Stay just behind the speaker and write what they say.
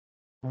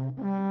Hello,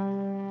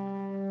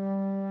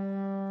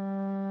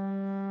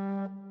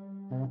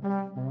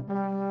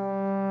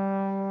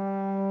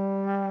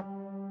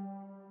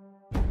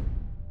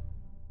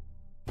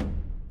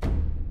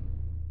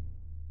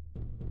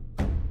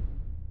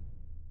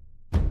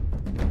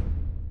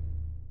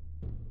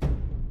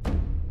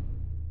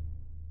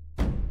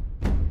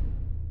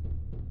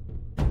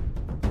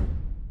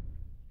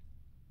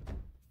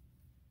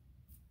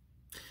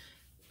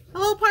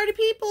 party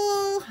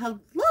people. Hello.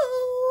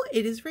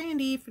 It is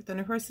Randy for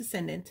Thunder Horse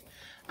Ascendant.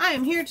 I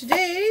am here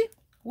today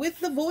with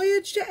the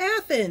Voyage to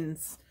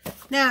Athens.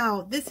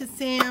 Now, this is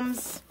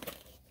Sam's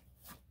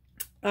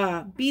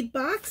bead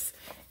box,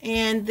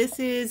 and this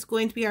is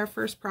going to be our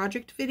first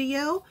project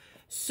video.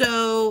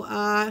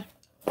 So,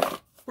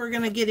 we're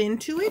going to get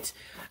into it.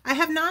 I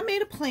have not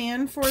made a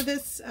plan for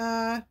this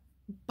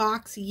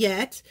box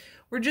yet.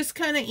 We're just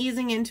kind of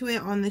easing into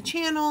it on the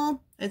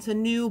channel. It's a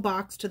new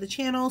box to the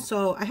channel,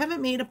 so I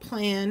haven't made a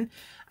plan.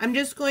 I'm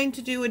just going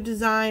to do a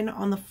design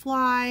on the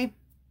fly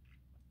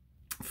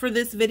for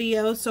this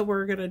video, so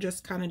we're going to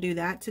just kind of do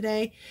that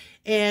today,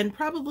 and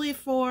probably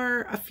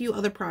for a few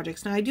other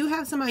projects. Now, I do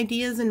have some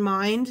ideas in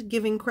mind,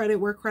 giving credit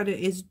where credit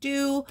is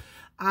due.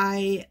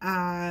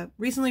 I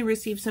recently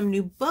received some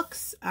new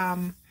books.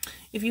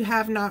 If you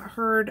have not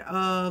heard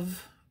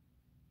of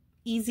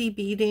Easy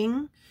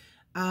Beading,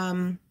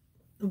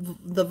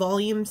 the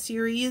volume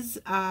series,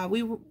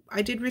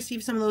 I did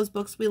receive some of those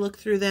books. We looked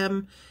through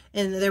them,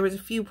 and there was a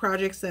few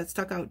projects that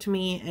stuck out to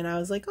me, and I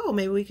was like, oh,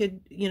 maybe we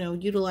could, you know,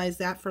 utilize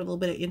that for a little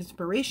bit of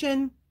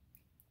inspiration.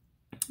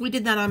 We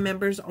did that on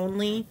members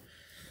only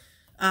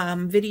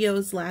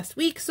videos last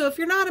week. So if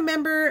you're not a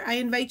member, I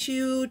invite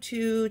you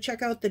to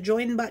check out the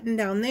join button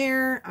down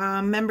there.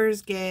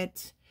 Members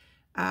get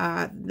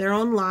their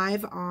own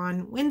live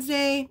on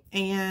Wednesday,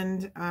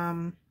 and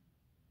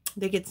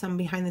they get some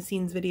behind the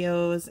scenes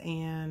videos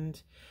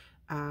and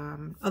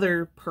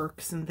other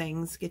perks and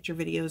things, get your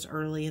videos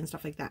early and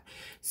stuff like that.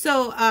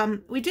 So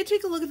we did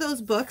take a look at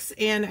those books,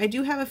 and I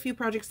do have a few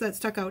projects that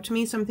stuck out to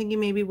me, so I'm thinking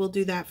maybe we'll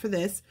do that for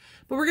this.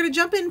 But we're going to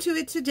jump into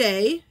it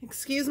today.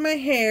 Excuse my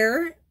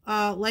hair,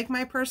 like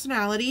my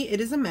personality, it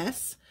is a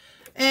mess.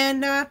 And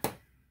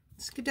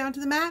let's get down to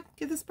the mat,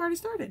 get this party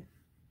started.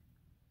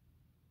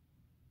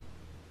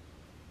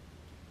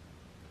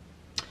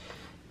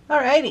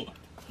 Alrighty.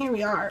 Here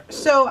we are.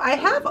 So I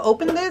have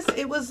opened this.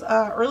 It was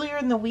earlier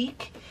in the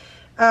week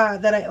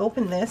that I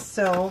opened this.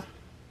 So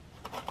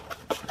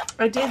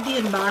I did the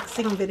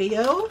unboxing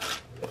video.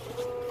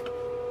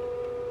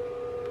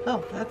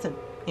 Oh, that's an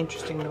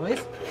interesting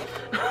noise.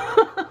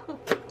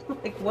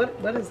 Like,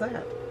 what is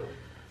that?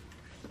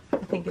 I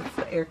think it's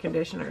the air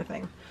conditioner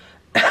thing.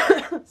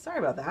 Sorry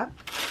about that.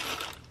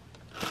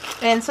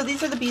 And so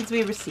these are the beads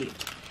we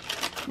received.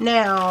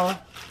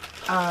 Now,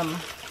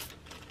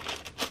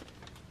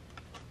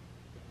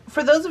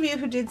 for those of you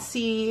who did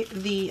see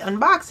the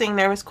unboxing,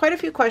 there was quite a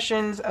few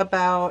questions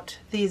about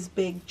these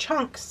big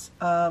chunks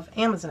of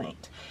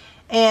Amazonite.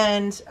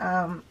 And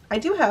I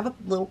do have a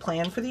little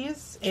plan for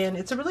these, and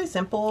it's a really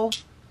simple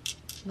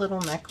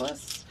little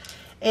necklace.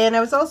 And I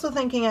was also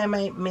thinking I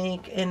might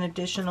make an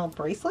additional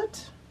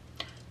bracelet.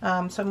 So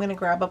I'm going to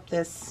grab up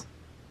this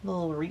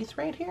little wreath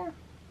right here.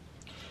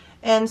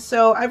 And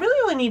so I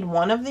really only need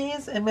one of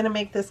these. I'm going to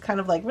make this kind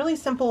of like really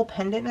simple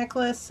pendant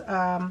necklace.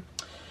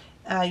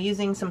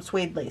 Using some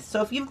suede lace.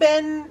 So if you've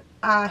been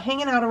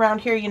hanging out around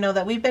here, you know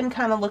that we've been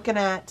kind of looking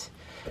at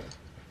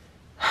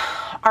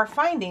our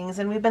findings,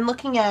 and we've been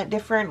looking at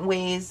different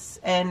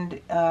ways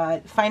and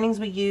findings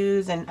we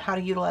use and how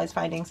to utilize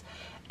findings.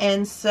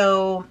 And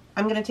so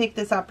I'm going to take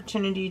this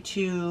opportunity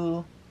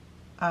to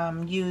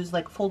use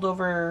like fold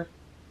over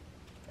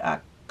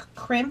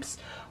crimps,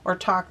 or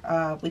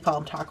we call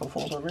them taco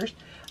foldovers,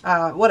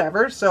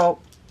 whatever. So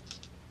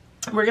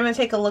we're going to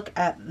take a look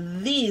at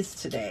these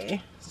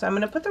today. So I'm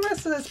going to put the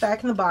rest of this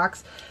back in the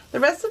box. The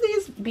rest of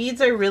these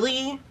beads are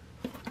really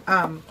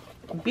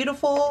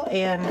beautiful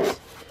and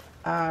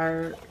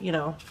are, you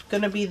know,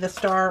 going to be the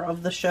star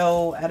of the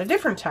show at a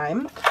different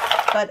time.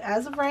 But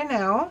as of right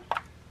now,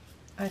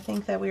 I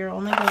think that we are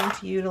only going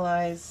to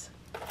utilize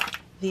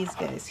these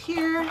guys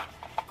here.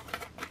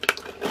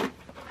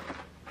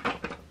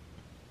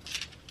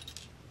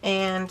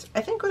 And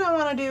I think what I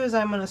want to do is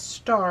I'm going to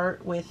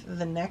start with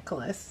the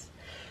necklace.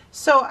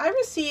 So I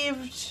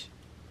received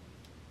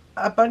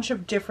a bunch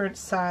of different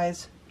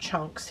size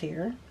chunks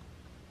here,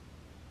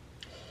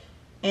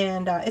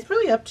 and it's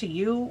really up to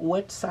you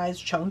what size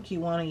chunk you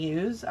want to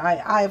use.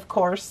 I of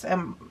course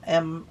I'm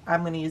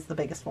going to use the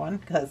biggest one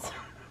because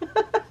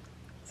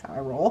that's how I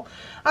roll.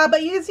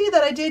 But you can see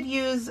that I did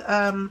use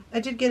I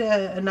did get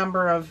a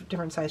number of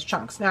different size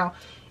chunks. Now,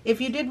 if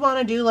you did want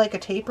to do like a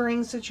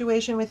tapering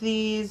situation with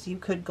these, you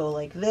could go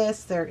like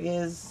this. There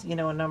is, you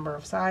know, a number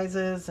of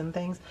sizes and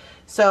things.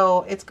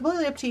 So it's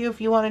completely up to you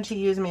if you wanted to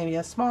use maybe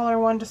a smaller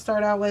one to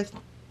start out with.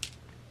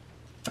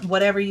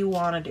 Whatever you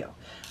want to do.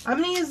 I'm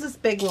going to use this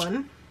big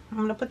one. I'm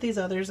going to put these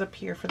others up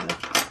here for the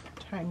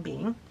time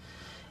being.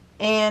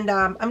 And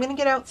I'm going to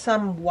get out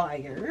some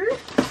wire.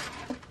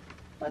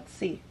 Let's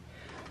see.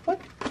 What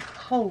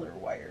color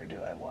wire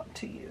do I want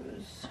to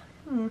use?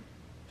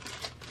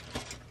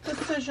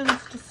 Decisions,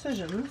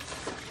 decisions.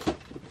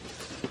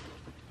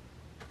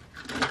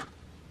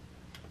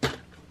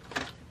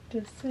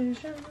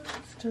 Decisions,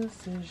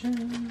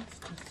 decisions,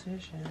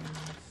 decisions.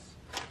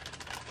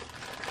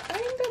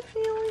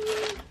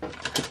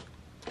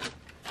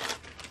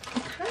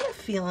 I'm kind of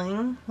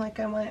feeling like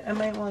I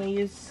might want to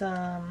use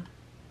some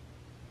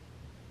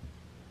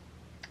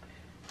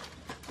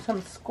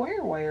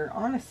square wire,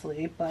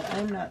 honestly, but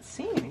I'm not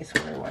seeing any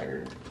square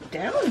wire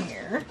down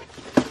here.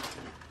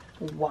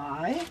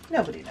 Why?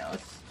 Nobody knows.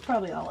 It's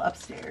probably all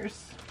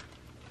upstairs.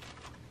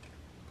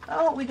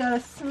 Oh, we got a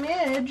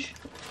smidge.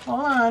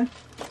 Hold on.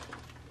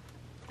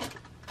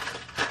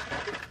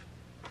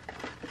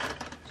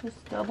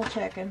 Just double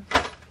checking.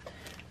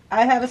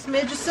 I have a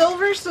smidge of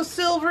silver, so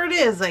silver it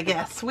is, I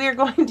guess. We are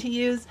going to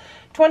use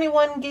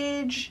 21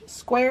 gauge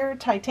square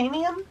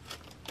titanium.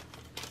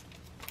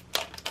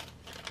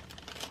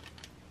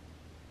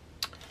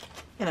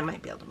 And I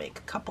might be able to make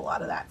a couple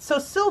out of that. So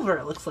silver,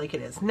 it looks like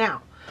it is.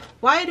 Now,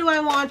 why do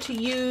I want to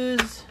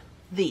use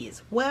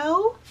these?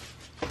 Well,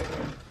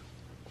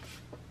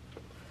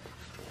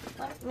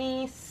 let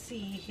me see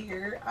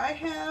here. I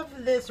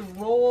have this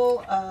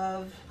roll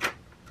of,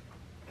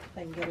 if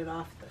I can get it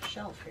off the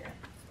shelf here.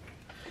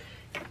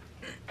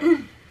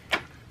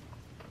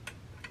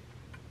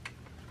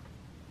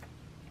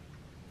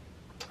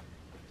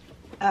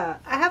 I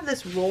have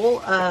this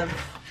roll of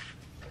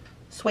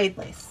suede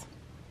lace.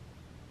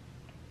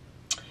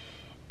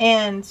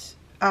 And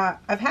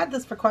I've had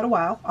this for quite a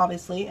while,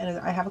 obviously, and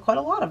I have quite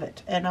a lot of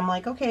it. And I'm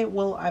like, okay,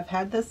 well, I've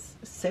had this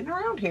sitting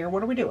around here.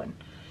 What are we doing?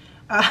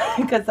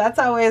 Because that's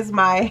always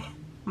my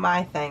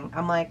thing.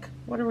 I'm like,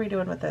 what are we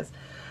doing with this?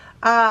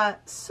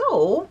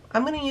 So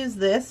I'm going to use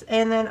this,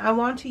 and then I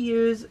want to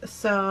use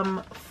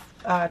some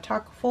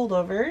taco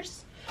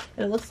foldovers.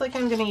 It looks like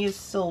I'm going to use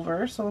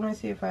silver, so let me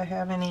see if I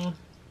have any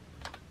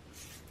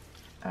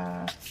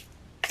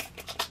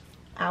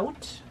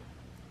out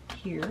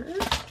here.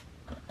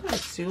 I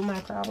assume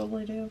I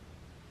probably do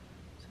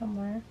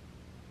somewhere.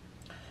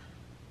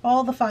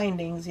 All the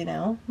findings, you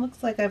know.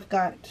 Looks like I've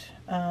got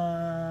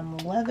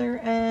leather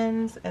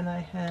ends, and I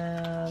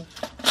have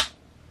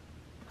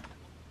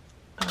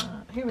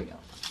here we go.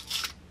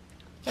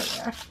 There we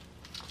are.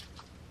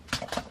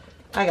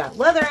 I got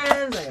leather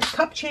ends, I got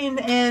cup chain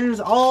ends,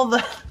 all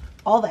the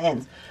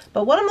ends.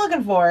 But what I'm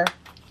looking for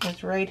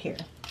is right here.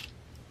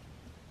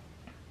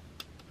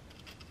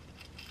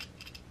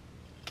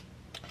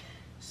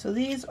 So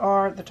these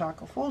are the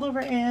taco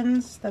foldover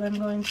ends that I'm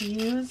going to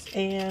use,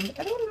 and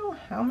I don't know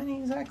how many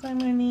exactly I'm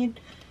going to need.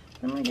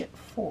 I'm going to get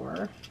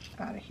 4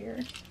 out of here.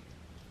 Is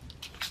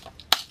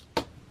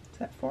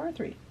that 4 or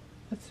 3?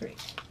 That's 3.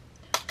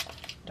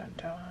 Dun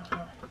dun.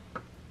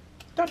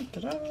 Dun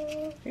dun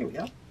dun. Here we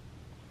go.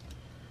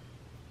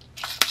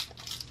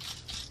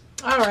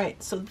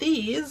 Alright, so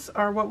these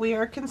are what we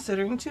are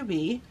considering to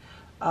be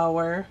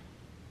our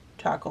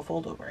taco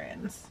foldover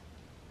ends.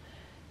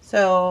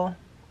 So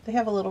they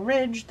have a little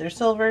ridge, they're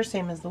silver,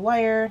 same as the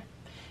wire,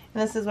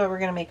 and this is what we're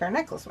going to make our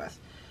necklace with.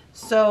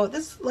 So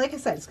this, like I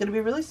said, it's going to be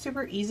a really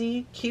super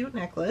easy, cute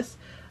necklace,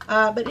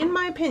 but in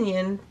my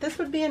opinion, this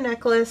would be a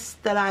necklace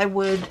that I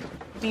would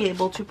be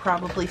able to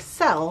probably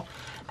sell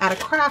at a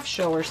craft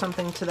show or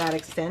something to that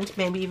extent,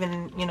 maybe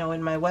even, you know,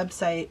 in my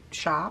website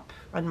shop,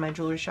 on my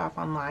jewelry shop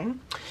online.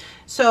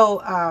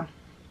 So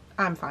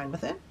I'm fine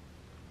with it.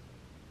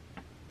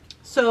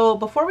 So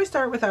before we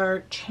start with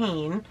our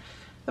chain,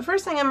 the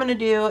first thing I'm going to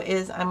do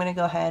is I'm going to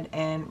go ahead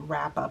and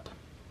wrap up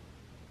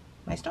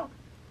my stone.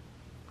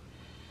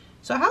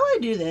 So how I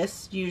do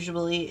this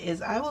usually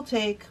is I will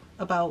take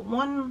about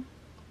one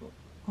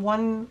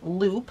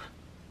loop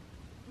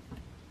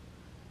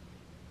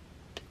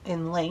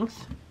in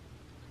length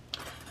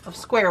of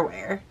square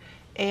wire,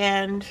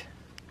 and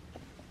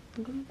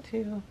I'm going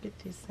to get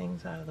these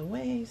things out of the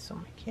way so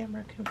my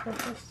camera can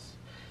focus.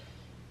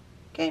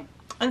 Okay.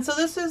 And so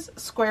this is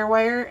square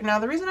wire. Now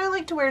the reason I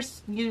like to wear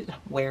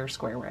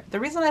square wire, the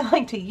reason I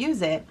like to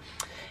use it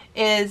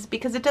is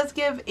because it does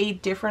give a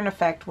different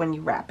effect when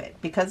you wrap it.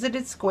 Because it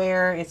is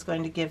square, it's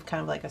going to give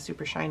kind of like a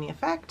super shiny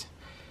effect.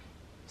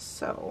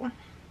 So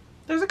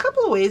there's a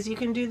couple of ways you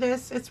can do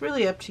this. It's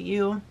really up to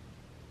you,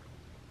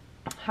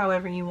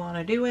 however you want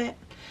to do it.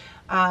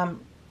 I'm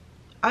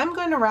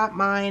going to wrap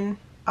mine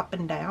up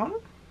and down.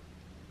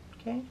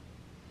 Okay.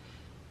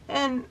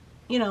 And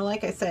you know,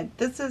 like I said,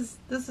 this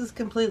is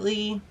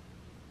completely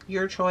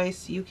your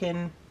choice. You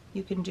can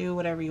do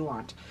whatever you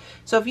want.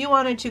 So if you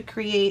wanted to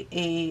create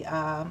a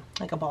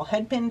like a ball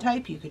head pin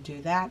type, you could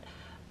do that.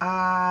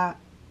 I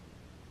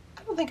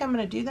don't think I'm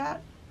going to do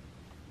that.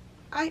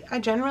 I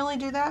generally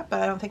do that,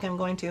 but I don't think I'm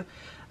going to.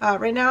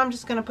 Right now I'm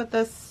just going to put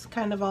this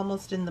kind of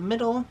almost in the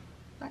middle,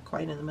 not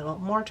quite in the middle,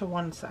 more to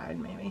one side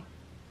maybe.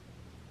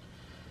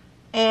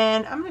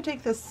 And I'm going to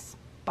take this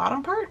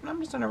bottom part and I'm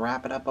just going to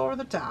wrap it up over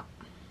the top.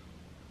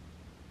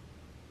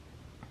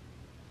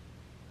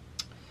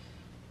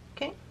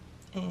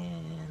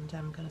 And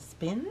I'm going to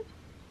spin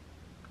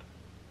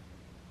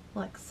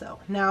like so.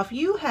 Now if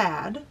you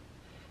had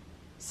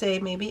say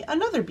maybe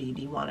another bead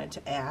you wanted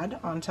to add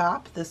on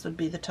top, this would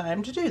be the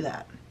time to do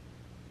that.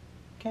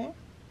 Okay?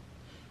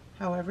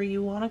 However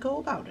you want to go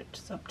about it,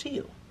 it's up to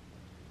you.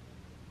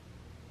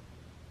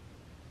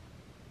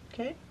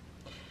 Okay?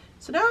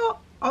 So now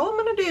all I'm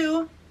going to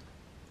do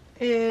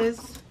is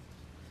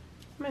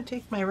I'm going to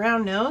take my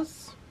round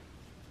nose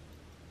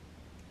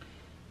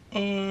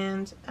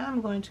and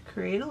I'm going to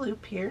create a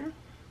loop here.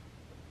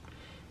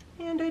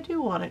 And I do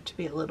want it to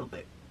be a little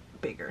bit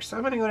bigger. So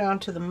I'm going to go down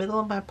to the middle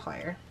of my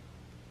plier.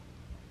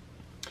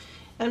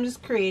 I'm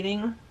just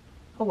creating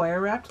a wire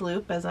wrapped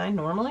loop as I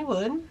normally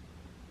would.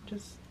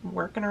 Just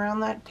working around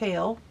that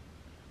tail.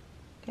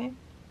 Okay.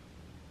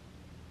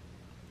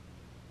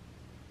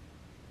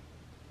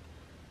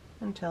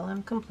 Until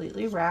I'm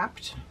completely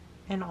wrapped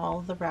and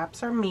all the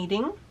wraps are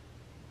meeting. You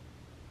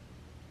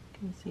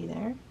can see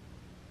there.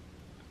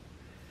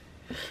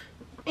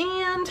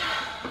 And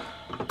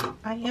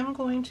I am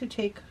going to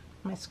take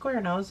my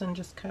square nose and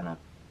just kind of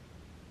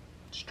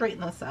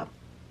straighten this up.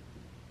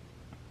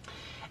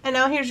 And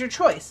now here's your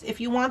choice. If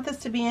you want this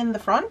to be in the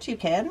front, you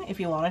can. If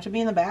you want it to be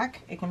in the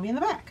back, it can be in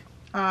the back.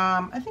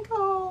 I think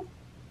I'll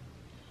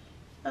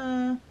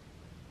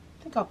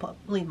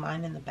leave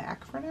mine in the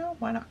back for now.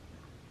 Why not?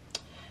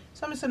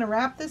 So I'm just going to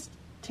wrap this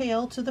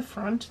tail to the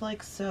front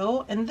like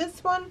so. And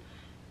this one,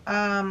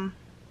 I'm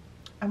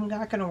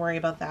not going to worry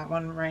about that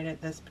one right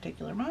at this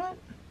particular moment.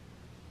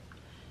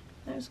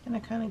 I'm just going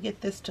to kind of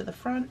get this to the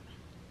front.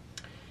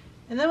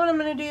 And then what I'm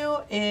going to do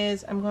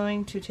is I'm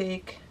going to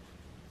take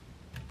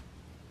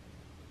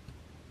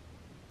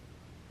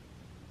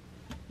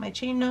my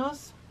chain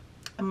nose.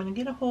 I'm going to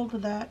get a hold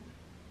of that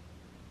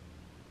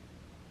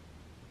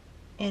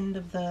end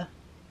of the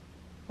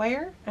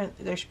wire.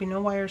 There should be no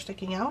wire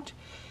sticking out.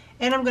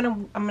 And I'm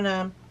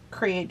gonna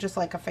create just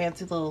like a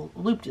fancy little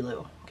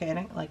loop-de-loo,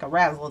 okay, like a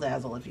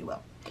razzle-dazzle, if you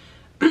will.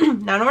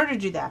 Now, in order to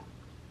do that,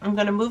 I'm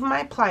going to move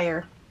my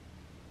plier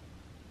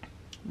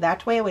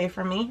that way away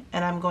from me,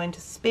 and I'm going to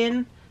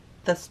spin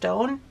the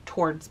stone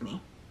towards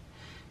me.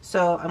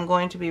 So I'm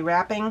going to be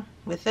wrapping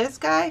with this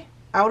guy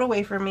out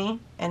away from me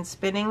and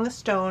spinning the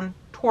stone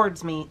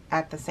towards me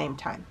at the same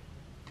time.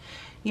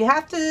 You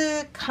have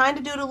to kind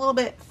of do it a little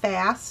bit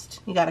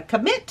fast. You got to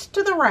commit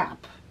to the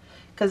wrap,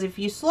 because if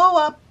you slow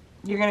up,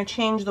 you're going to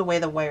change the way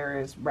the wire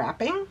is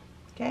wrapping.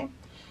 Okay,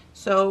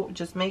 so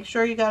just make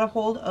sure you got a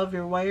hold of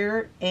your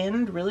wire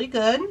end really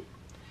good.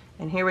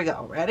 And here we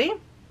go. Ready?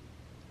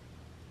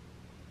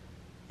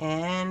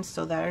 And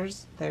so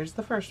there's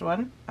the first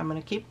one. I'm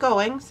going to keep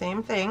going.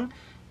 Same thing.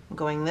 I'm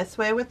going this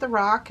way with the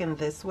rock and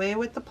this way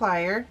with the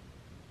plier.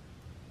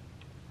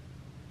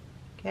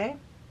 Okay.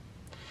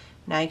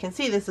 Now you can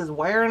see this is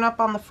wiring up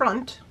on the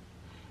front.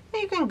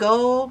 And you can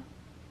go,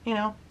 you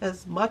know,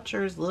 as much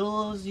or as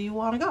little as you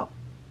want to go.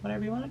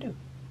 Whatever you want to do.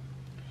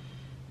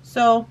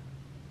 So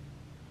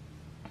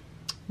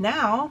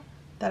now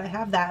that I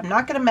have that, I'm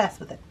not going to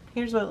mess with it.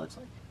 Here's what it looks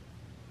like.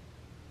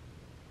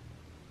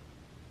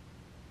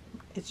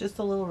 It's just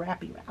a little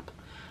wrappy wrap.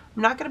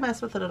 I'm not going to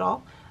mess with it at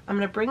all. I'm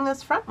going to bring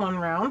this front one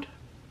around,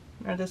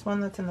 or this one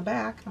that's in the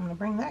back. I'm going to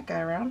bring that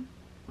guy around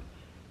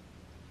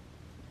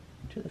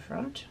to the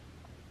front.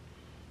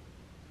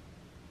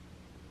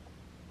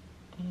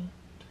 And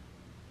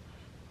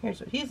here's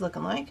what he's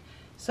looking like.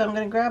 So I'm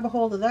going to grab a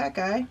hold of that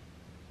guy,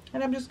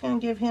 and I'm just going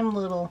to give him a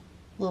little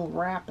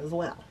wrap as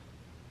well.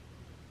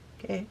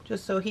 Okay,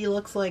 just so he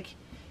looks like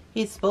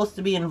he's supposed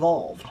to be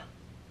involved.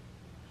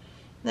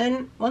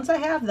 Then once I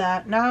have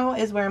that, now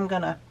is where I'm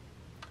going to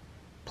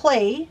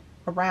play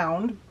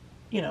around,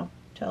 you know,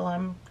 till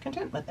I'm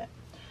content with it.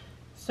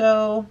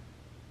 So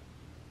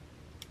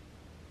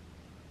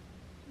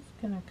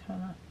just going to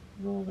kind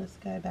of roll this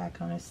guy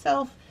back on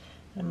himself.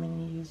 I'm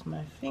going to use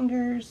my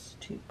fingers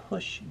to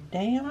push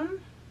down.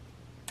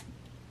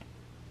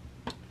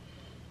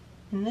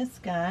 And this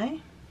guy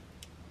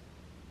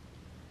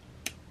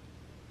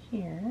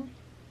here,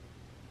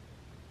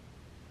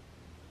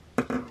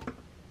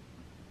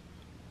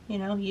 you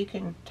know, you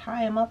can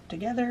tie them up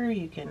together,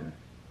 you can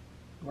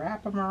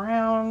wrap them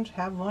around,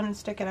 have one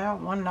sticking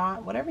out, one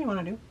not, whatever you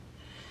want to do.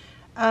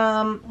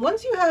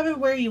 Once you have it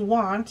where you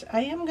want,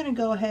 I am going to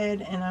go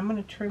ahead and I'm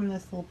going to trim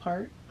this little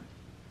part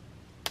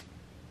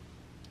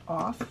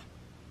off.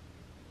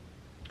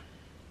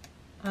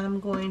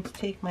 I'm going to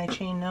take my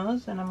chain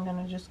nose and I'm going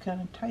to just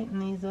kind of tighten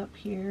these up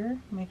here,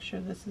 make sure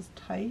this is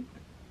tight.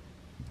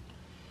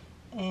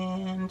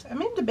 And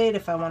I'm in debate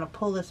if I want to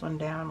pull this one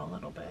down a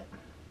little bit.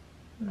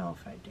 I don't know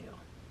if I do.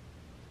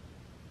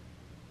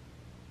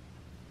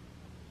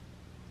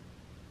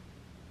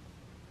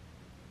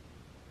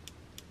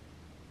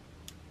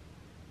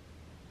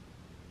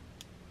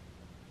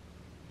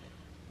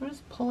 I'm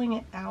just pulling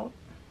it out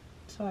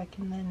so I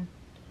can then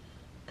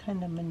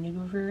kind of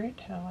maneuver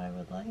it how I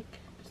would like,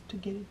 just to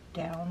get it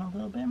down a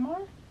little bit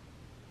more.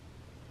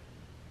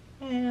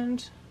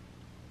 And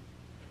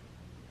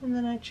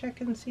then I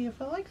check and see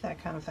if I like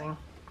that kind of thing.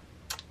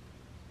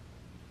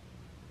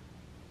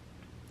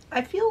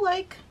 I feel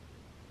like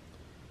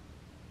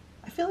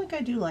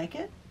I do like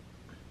it.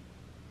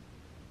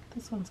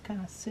 This one's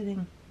kind of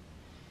sitting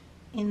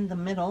in the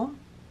middle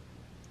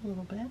a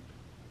little bit.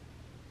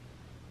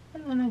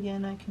 And then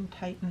again, I can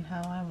tighten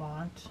how I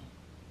want.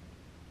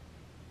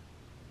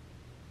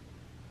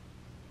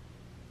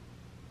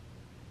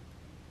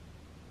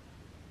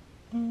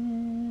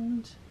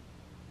 And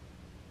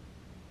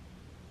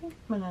I think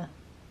I'm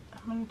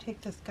gonna take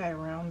this guy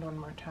around one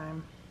more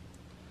time.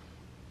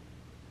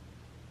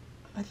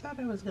 I thought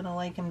I was gonna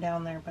like him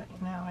down there,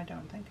 but now I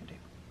don't think I do.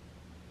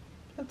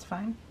 That's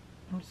fine.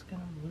 I'm just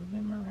gonna move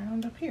him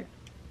around up here.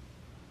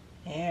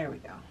 There we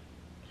go.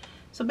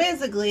 So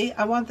basically,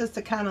 I want this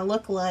to kind of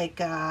look like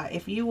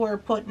if you were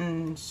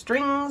putting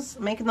strings,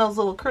 making those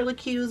little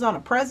curlicues on a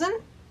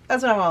present.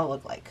 That's what I want to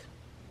look like.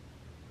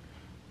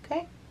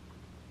 Okay?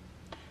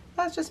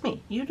 That's just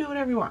me. You do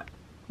whatever you want.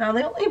 Now,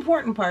 the only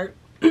important part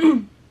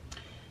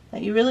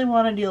that you really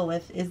want to deal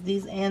with is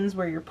these ends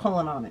where you're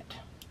pulling on it.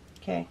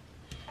 Okay?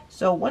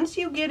 So once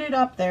you get it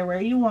up there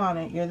where you want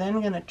it, you're then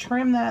going to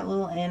trim that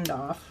little end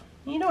off.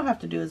 You don't have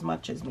to do as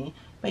much as me,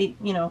 but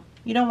you know,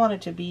 you don't want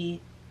it to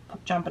be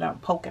jumping out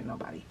and poking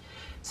nobody.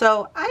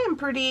 So I am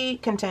pretty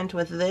content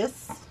with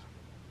this.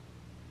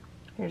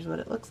 Here's what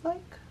it looks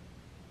like.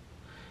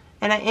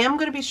 And I am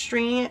going to be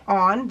stringing it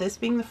on, this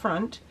being the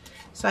front.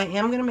 So I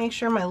am going to make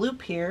sure my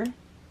loop here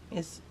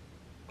is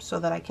so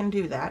that I can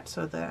do that,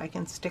 so that I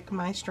can stick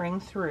my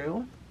string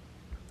through.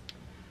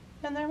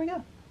 And there we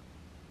go.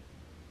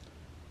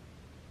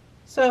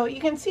 So you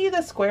can see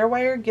the square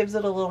wire gives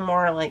it a little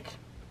more like,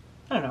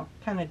 I don't know,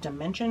 kind of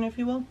dimension, if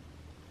you will.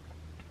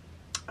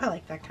 I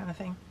like that kind of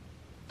thing.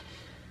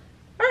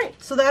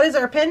 Alright, so that is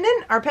our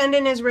pendant. Our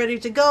pendant is ready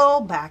to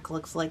go. Back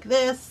looks like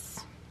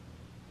this.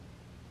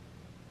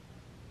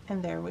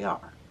 And there we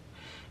are.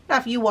 Now,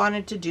 if you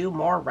wanted to do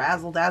more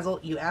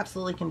razzle-dazzle, you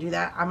absolutely can do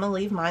that. I'm going to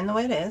leave mine the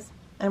way it is.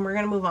 And we're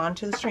going to move on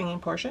to the stringing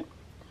portion.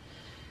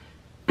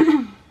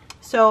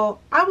 So,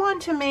 I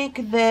want to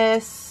make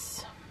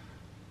this,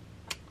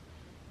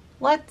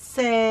 let's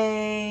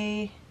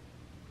say,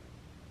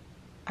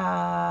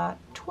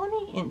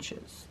 20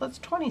 inches.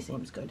 20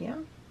 seems good, yeah?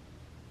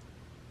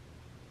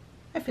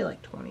 I feel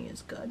like 20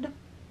 is good.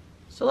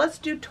 So let's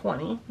do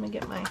 20. Let me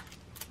get my...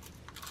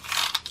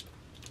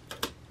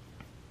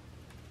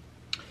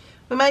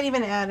 We might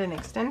even add an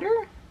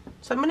extender.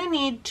 So I'm going to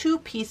need 2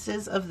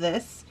 pieces of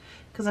this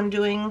because I'm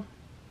doing,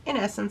 in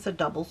essence, a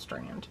double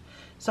strand.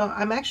 So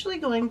I'm actually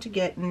going to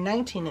get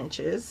 19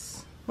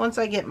 inches. Once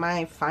I get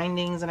my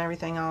findings and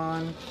everything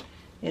on,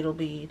 it'll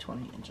be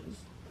 20 inches.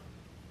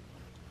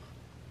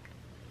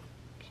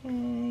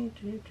 Okay,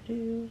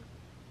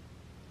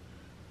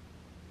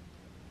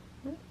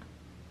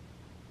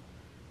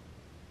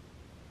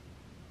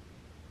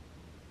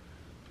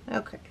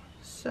 Okay,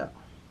 so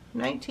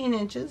 19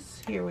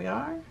 inches, here we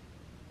are.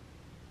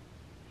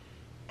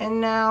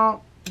 And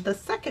now the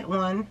second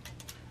one,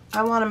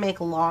 I want to make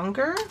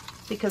longer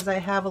because I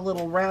have a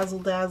little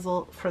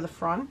razzle-dazzle for the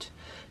front.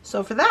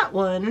 So for that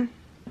one,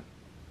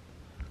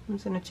 I'm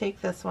just going to take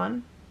this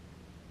one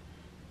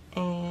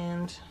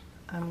and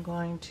I'm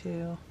going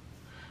to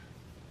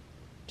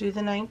do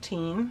the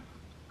 19.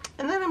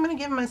 And then I'm going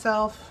to give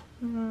myself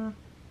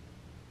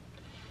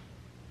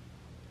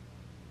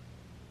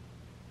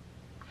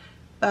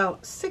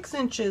about 6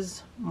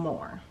 inches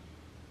more.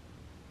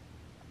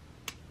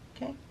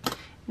 Okay.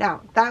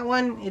 Now that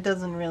one, it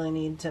doesn't really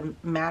need to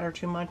matter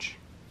too much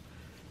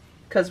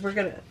because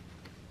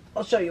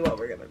I'll show you what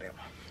we're gonna do.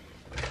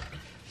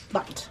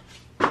 But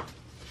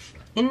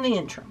in the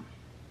interim,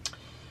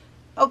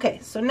 okay,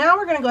 so now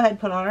we're gonna go ahead and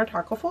put on our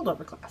taco fold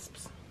over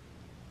clasps.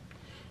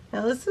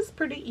 Now this is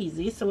pretty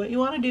easy. So what you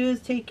want to do is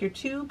take your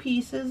 2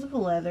 pieces of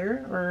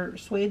leather or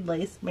suede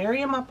lace, marry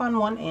them up on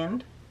one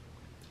end.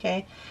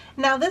 Okay,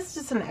 now this is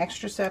just an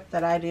extra step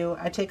that I do.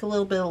 I take a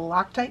little bit of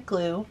Loctite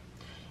glue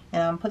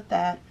and I'll put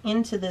that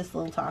into this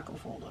little taco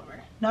fold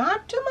over.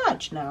 Not too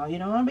much now, you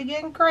don't want to be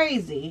getting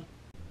crazy.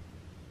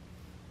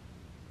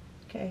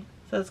 Okay,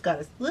 so it's got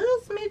a little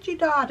smidgy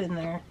dot in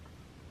there.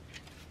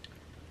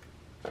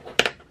 I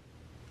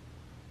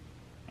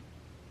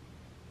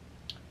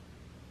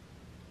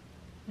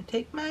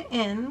take my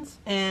ends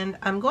and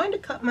I'm going to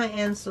cut my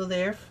ends so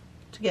they're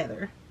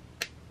together,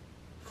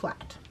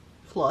 flat.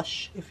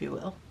 Flush, if you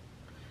will.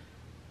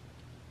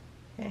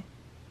 Okay.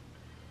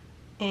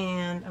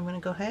 And I'm going to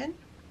go ahead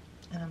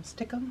and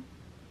stick them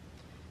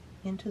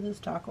into this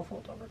taco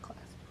fold over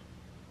clasp.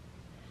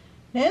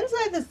 Now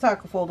inside this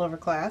taco fold over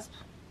clasp,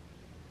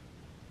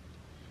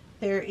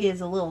 there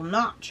is a little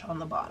notch on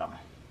the bottom.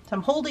 So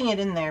I'm holding it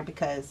in there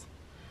because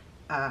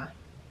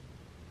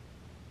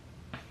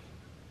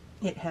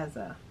it has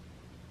that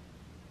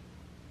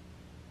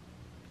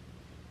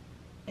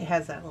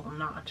little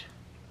notch.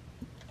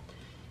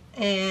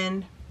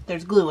 And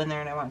there's glue in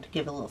there and I want to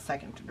give it a little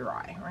second to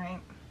dry, right?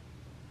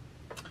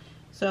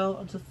 So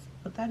I'll just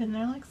put that in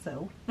there like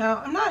so.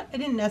 Now I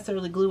didn't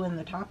necessarily glue in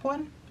the top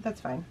one, but that's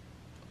fine.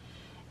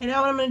 And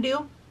now what I'm going to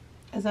do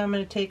is I'm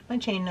going to take my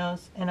chain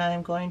nose and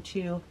I'm going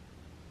to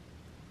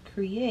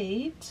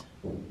create,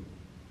 I don't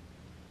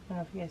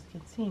know if you guys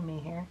can see me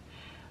here,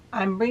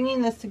 I'm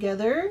bringing this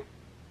together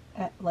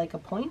at like a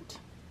point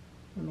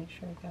Make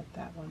sure I got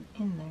that one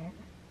in there.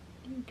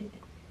 You did.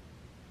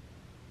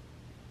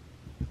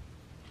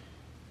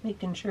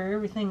 Making sure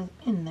everything's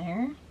in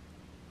there.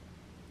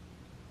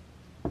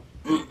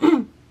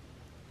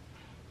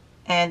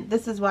 And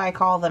this is why I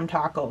call them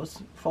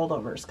tacos,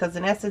 foldovers, because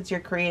in essence you're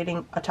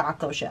creating a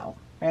taco shell,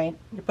 right?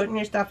 You're putting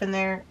your stuff in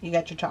there, you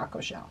got your taco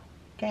shell,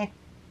 okay?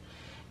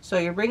 So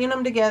you're bringing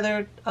them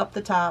together up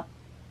the top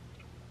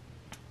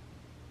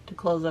to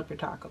close up your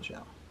taco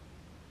shell.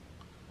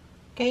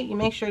 Okay, you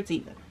make sure it's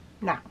even.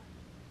 Now,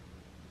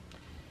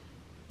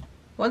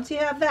 once you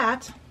have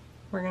that,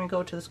 we're going to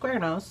go to the square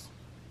nose.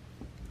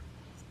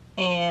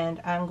 And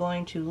I'm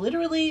going to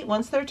literally,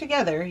 once they're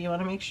together, you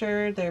want to make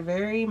sure they're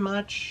very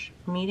much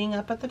meeting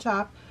up at the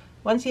top.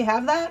 Once you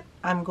have that,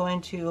 I'm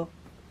going to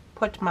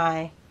put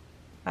my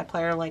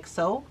plier like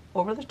so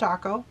over the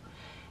taco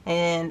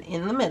and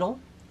in the middle.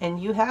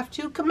 And you have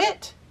to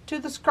commit to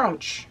the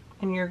scrunch.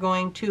 And you're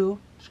going to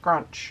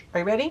scrunch.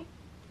 Are you ready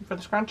for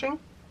the scrunching?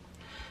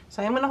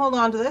 So I'm going to hold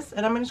on to this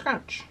and I'm going to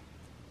scrunch.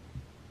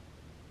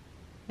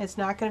 It's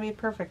not going to be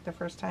perfect the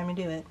first time you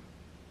do it.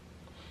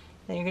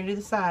 Then you're going to do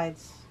the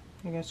sides.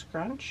 You're going to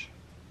scrunch.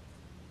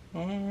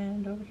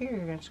 And over here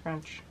you're going to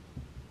scrunch.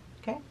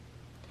 Okay?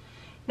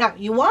 Now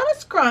you want to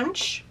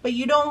scrunch, but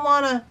you don't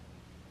want to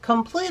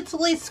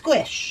completely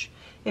squish.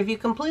 If you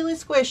completely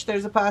squish,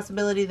 there's a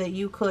possibility that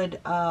you could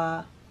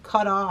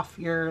cut off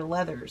your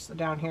leathers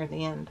down here at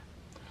the end.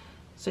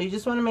 So you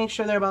just want to make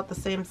sure they're about the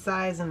same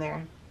size in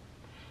there.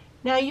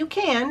 Now you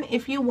can,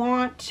 if you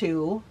want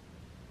to,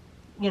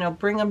 you know,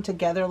 bring them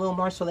together a little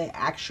more so they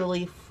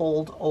actually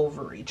fold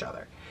over each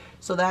other.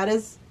 So that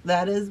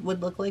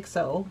would look like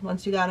so.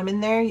 Once you got them in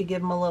there, you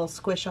give them a little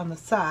squish on the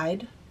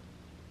side.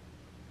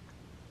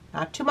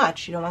 Not too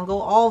much. You don't want to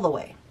go all the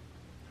way.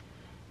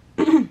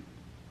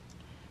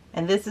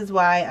 And this is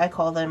why I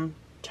call them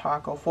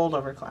taco fold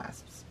over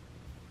clasps.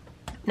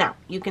 Now,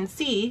 you can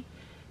see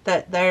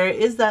that there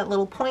is that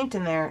little point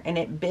in there and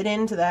it bit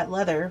into that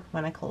leather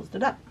when I closed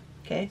it up.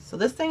 Okay, so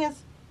this thing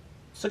is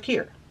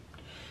secure.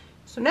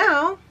 So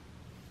now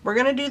we're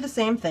going to do the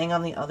same thing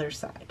on the other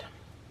side.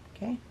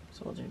 Okay,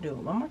 so we'll just do it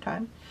one more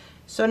time.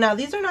 So now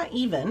these are not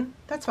even.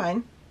 That's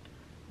fine.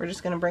 We're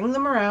just going to bring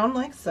them around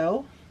like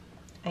so.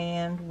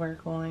 And we're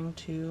going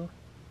to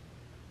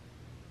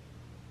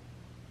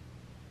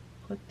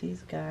put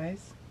these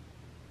guys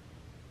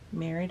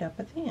married up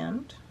at the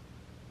end.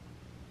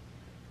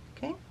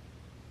 Okay.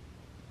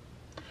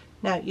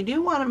 Now you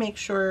do want to make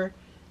sure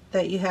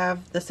that you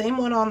have the same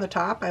one on the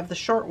top. I have the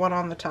short one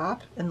on the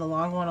top and the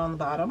long one on the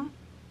bottom,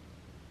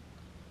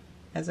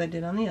 as I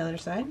did on the other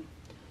side.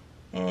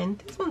 And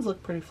these ones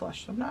look pretty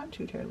flush, so I'm not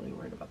too terribly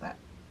worried about that.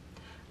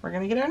 We're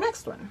going to get our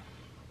next one.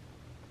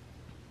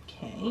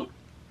 Okay.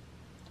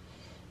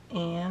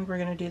 And we're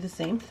going to do the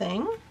same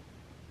thing. You're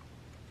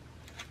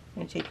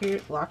going to take your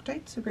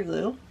Loctite super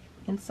glue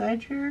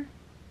inside your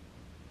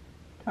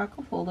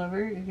taco fold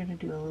over. You're going to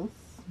do a little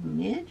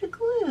smidge of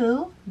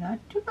glue, not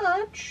too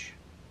much.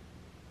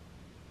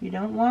 You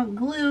don't want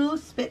glue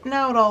spitting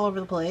out all over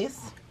the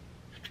place.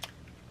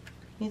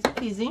 Easy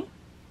peasy.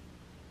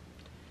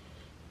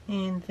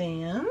 And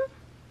then,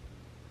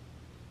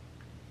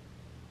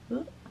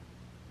 oops,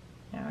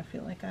 now I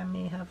feel like I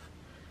may have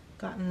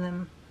gotten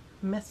them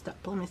messed up.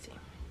 Let me see.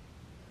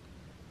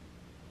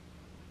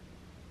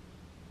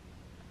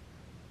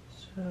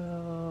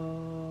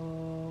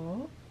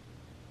 So,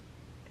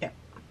 yeah.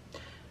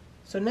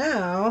 So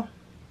now,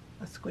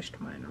 I squished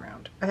mine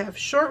around. I have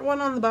short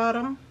one on the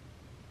bottom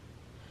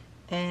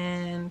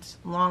and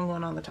long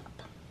one on the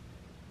top.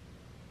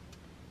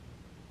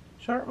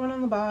 Short one on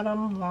the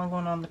bottom, long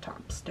one on the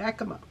top. Stack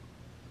them up.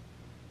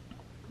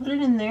 Put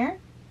it in there,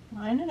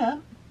 line it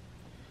up,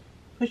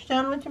 push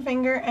down with your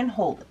finger and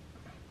hold it.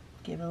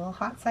 Give it a little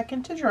hot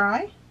second to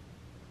dry.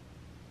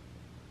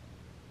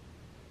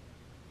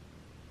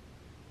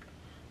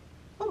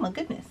 Oh my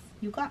goodness,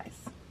 you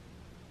guys.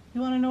 You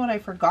want to know what I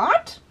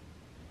forgot?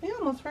 We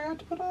almost forgot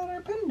to put on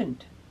our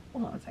pendant.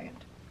 Hold on a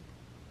second.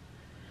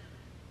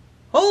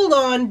 Hold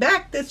on,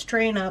 back this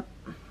train up.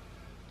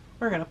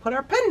 We're going to put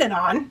our pendant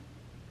on.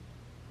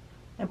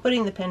 I'm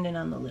putting the pendant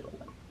on the little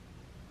one.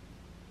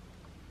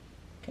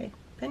 Okay,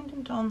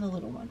 pendant on the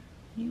little one.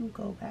 You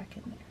go back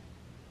in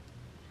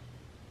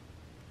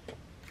there.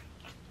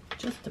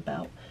 Just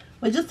about.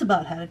 Well, just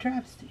about had a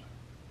travesty.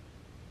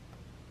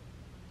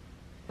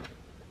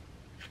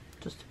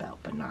 Just about,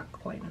 but not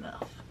quite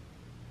enough.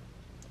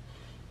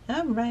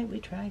 Alright, we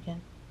try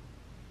again.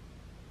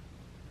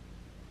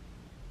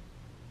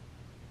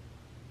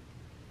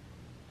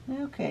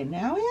 Okay,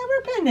 now we have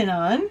our pendant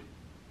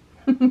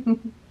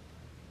on.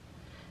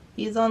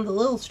 He's on the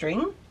little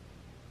string.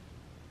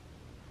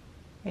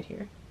 Right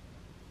here.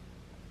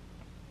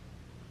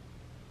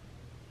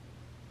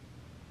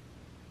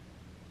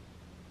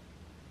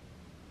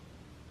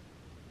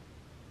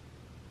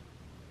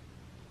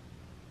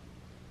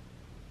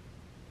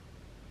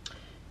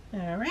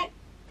 Alright.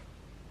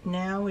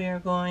 Now we are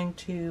going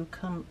to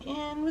come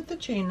in with the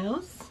chain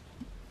nose.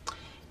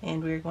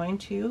 And we're going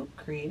to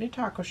create a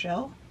taco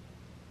shell.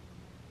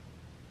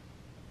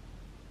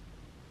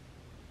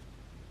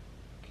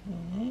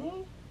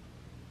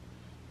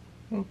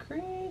 and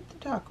create the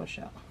taco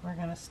shell. We're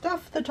going to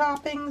stuff the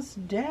toppings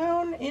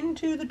down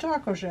into the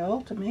taco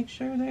shell to make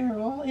sure they are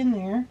all in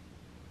there.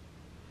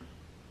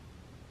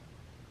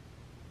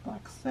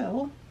 Like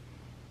so.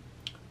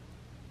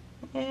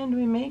 And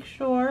we make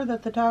sure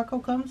that the taco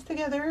comes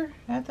together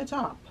at the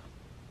top.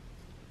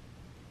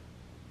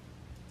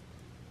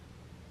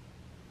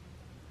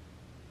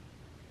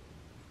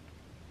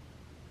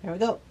 There we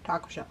go,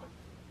 taco shell.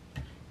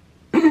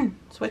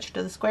 Switch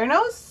to the square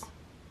nose.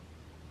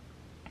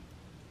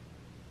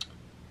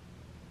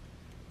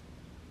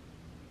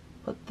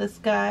 Put this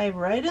guy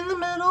right in the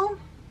middle.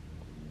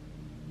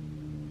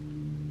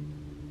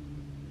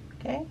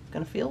 Okay, it's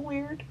going to feel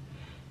weird.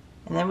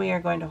 And then we are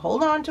going to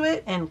hold on to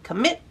it and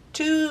commit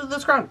to the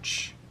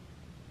scrunch.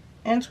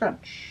 And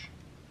scrunch.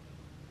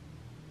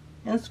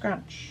 And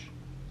scrunch.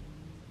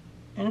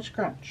 And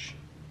scrunch.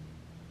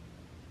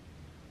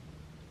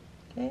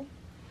 Okay,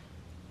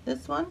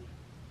 this one.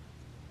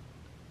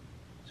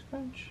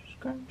 Scrunch,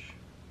 scrunch.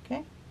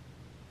 Okay.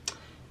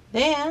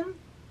 Then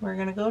we're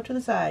going to go to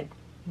the side.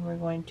 And we're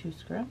going to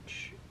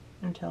scrunch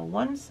until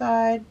one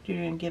side, you're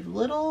going to give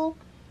little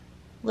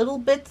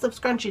bits of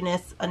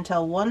scrunchiness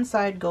until one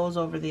side goes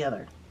over the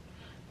other.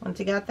 Once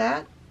you got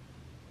that,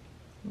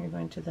 you're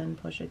going to then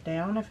push it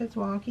down if it's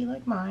wonky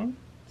like mine.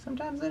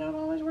 Sometimes they don't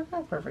always work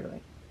out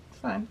perfectly. It's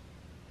fine.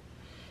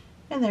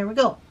 And there we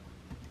go.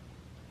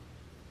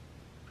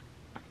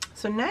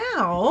 So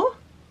now,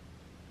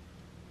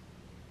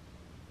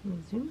 let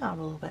me zoom out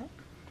a little bit.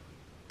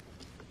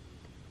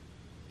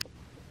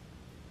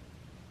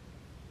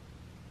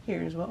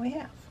 Here's what we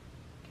have,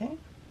 okay?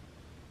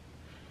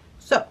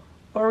 So,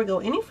 before we go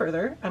any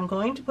further, I'm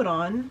going to put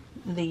on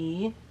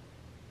the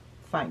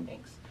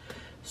findings.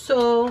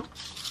 So,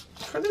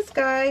 for this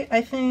guy,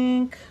 I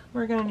think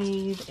we're going to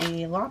need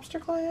a lobster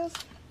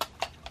clasp.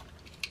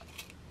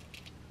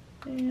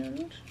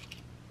 And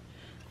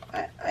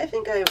I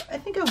think I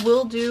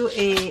will do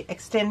a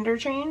extender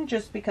chain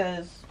just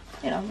because,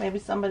 you know, maybe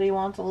somebody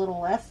wants a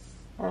little less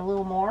or a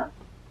little more.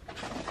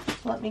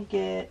 Let me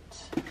get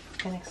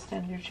an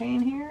extender chain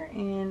here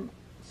in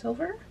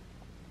silver.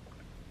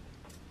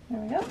 There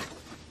we go.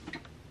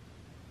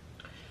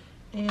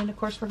 And of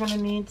course we're going to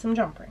need some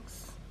jump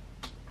rings.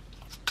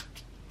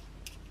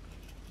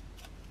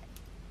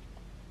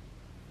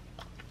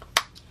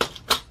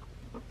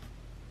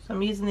 So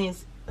I'm using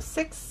these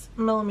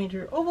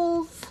 6mm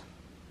ovals,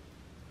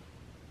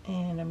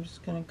 and I'm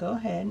just going to go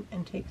ahead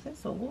and take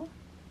this oval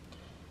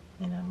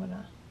and I'm going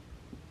to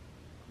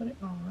put it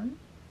on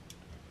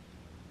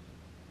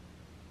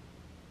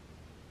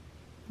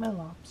my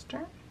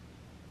lobster,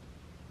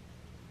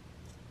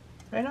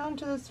 right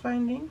onto this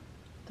finding,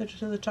 to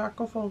the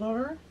taco fold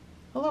over.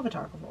 I love a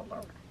taco fold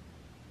over.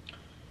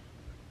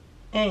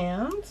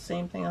 And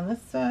same thing on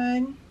this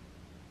side.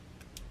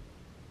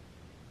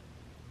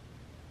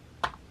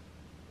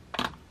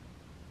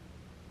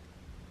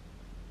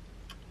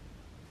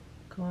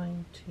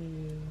 Going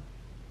to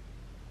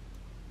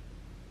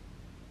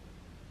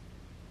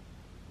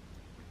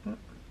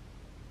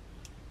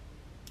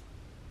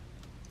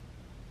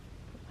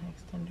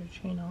extender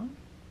chain on.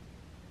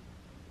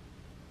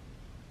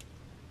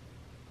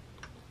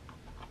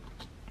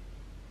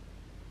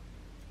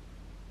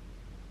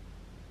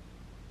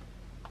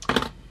 All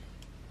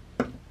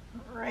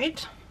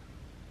right,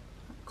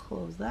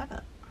 close that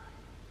up.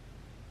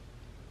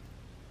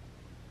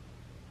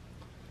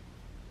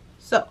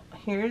 So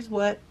here's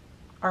what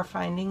our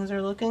findings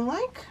are looking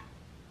like.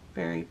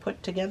 Very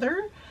put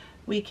together.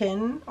 We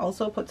can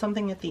also put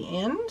something at the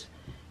end.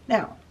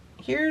 Now,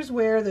 here's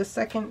where the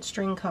second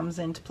string comes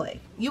into play.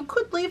 You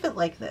could leave it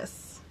like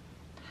this.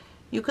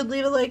 You could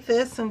leave it like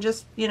this and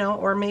just, you know,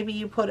 or maybe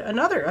you put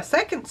a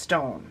second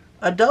stone,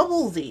 a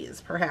double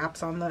Z's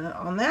perhaps on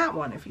that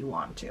one if you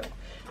want to.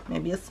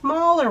 Maybe a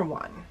smaller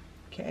one.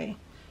 Okay.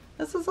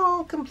 This is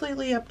all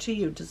completely up to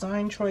you.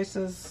 Design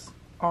choices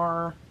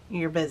are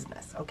your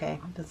business. Okay.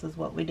 This is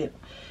what we do.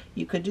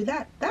 You could do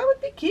that. That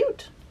would be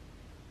cute.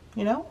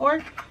 You know,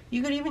 or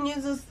you could even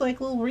use this like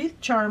little wreath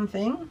charm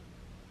thing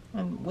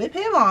and whip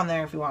him on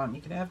there if you want.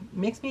 You could have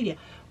mixed media.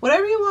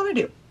 Whatever you want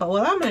to do. But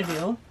what I'm going to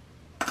do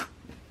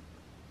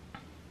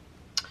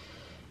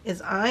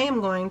is I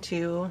am going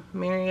to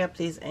marry up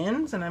these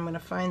ends and I'm going to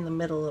find the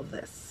middle of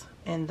this.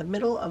 And the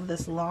middle of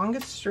this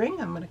longest string,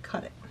 I'm going to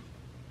cut it.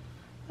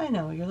 I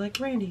know, you're like,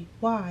 Randy,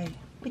 why?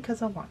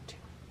 Because I want to.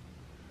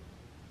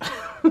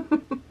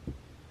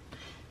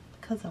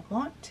 Because I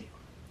want to.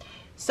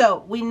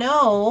 So we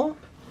know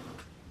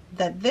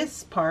that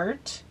this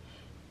part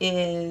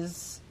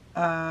is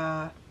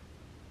about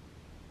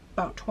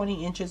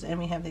 20 inches and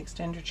we have the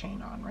extender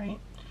chain on, right?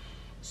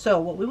 So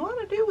what we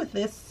want to do with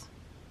this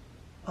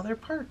other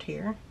part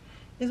here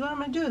is what I'm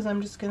going to do is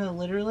I'm just going to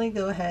literally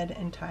go ahead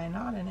and tie a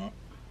knot in it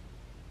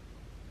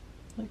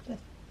like this.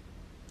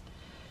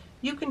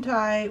 You can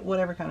tie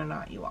whatever kind of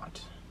knot you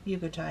want. You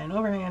could tie an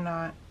overhand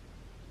knot.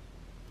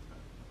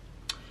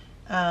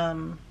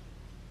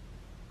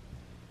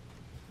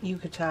 You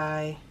could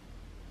tie,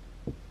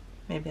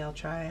 maybe I'll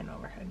try an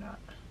overhead knot.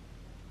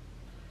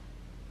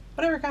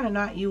 Whatever kind of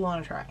knot you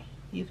want to try.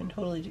 You can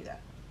totally do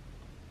that.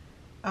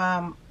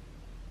 I'm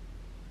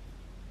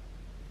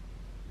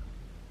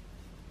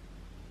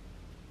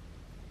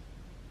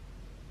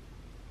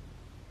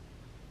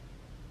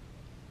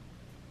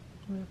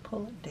going to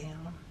pull it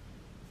down.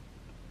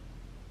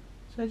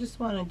 So I just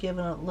want to give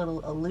it a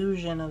little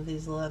illusion of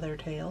these leather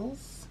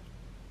tails,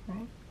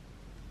 right?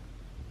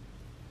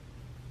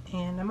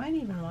 And I might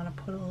even want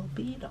to put a little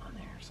bead on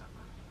there or something.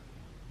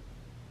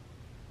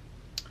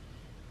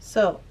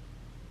 So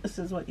this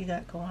is what you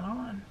got going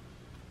on.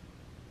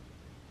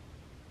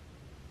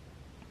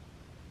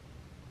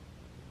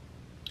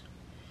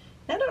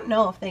 I don't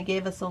know if they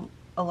gave us a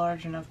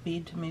large enough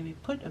bead to maybe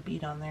put a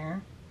bead on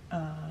there.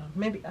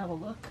 Maybe I will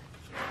look.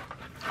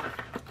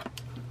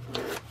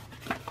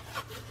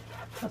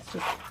 Let's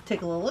just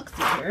take a little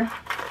look-see here.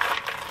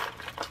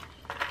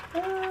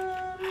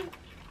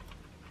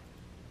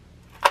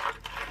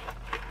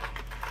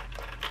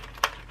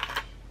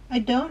 I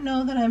don't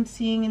know that I'm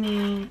seeing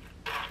any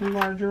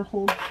larger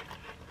hole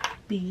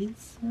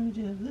beads. Let me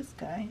do this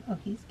guy. Oh,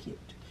 he's cute.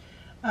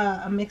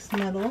 A mixed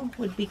metal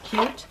would be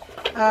cute.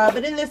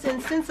 But in this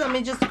instance, let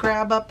me just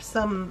grab up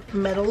some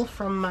metal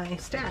from my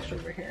stash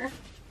over here.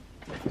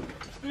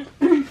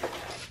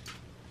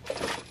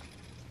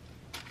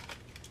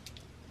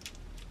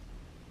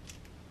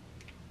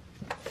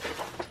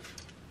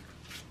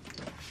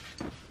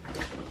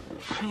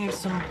 Here's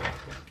some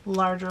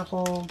larger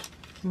hole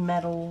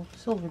metal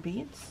silver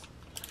beads.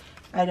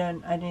 I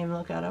didn't even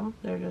look at them.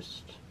 They're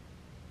just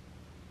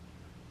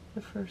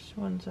the first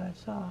ones I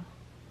saw.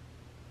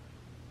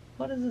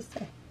 What does this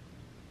say?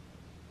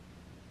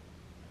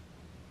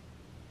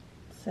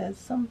 It says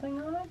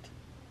something on it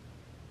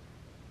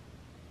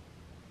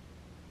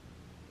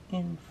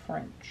in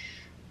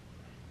French.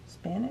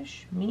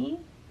 Spanish? Me?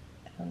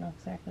 I don't know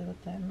exactly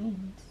what that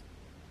means.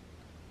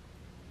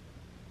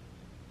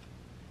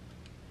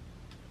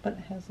 But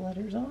it has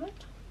letters on it.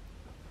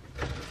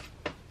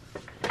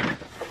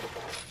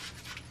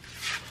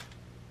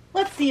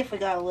 Let's see if we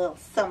got a little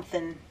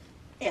something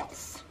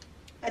else.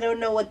 I don't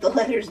know what the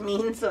letters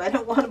mean, so I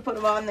don't want to put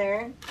them on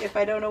there if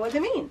I don't know what they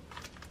mean.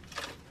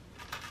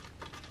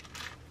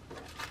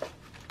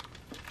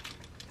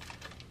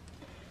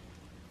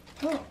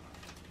 Oh.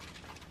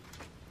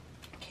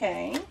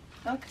 Okay,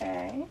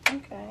 okay,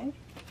 okay.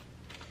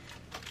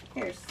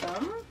 Here's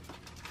some.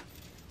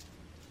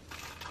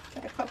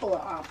 Got a couple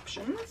of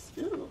options.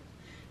 Ooh,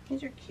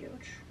 these are cute.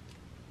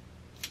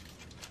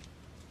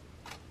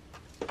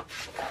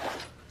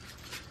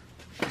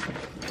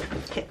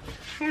 Okay,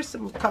 here's a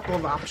couple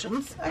of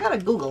options. I gotta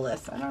Google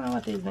this. I don't know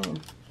what these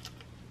mean.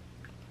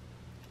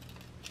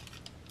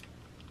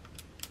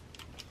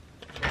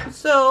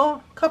 So,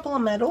 a couple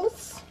of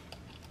metals.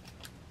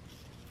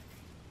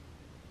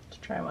 Let's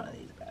try one of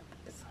these bad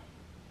boys.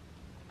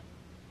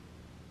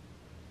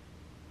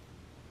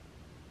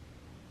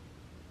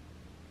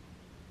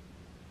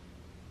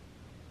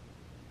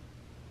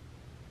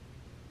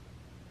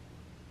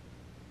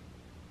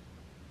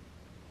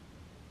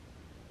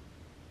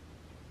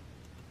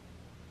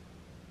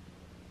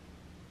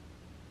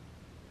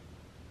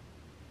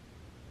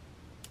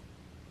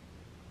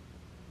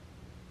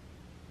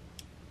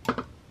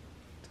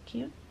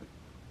 Cute.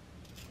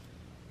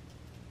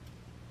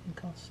 I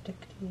think I'll stick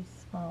to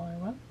these smaller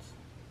ones.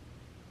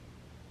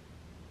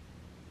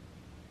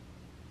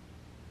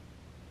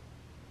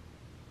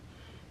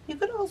 You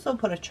could also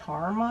put a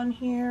charm on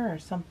here or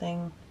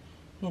something,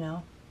 you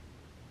know,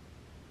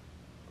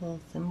 a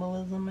little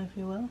symbolism, if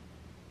you will.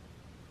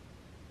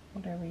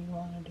 Whatever you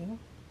want to do.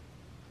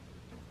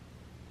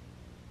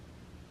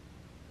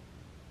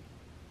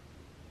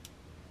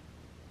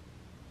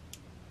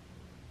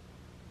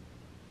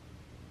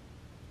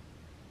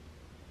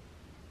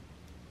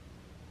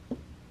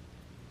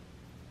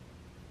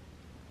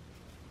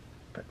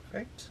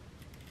 Perfect.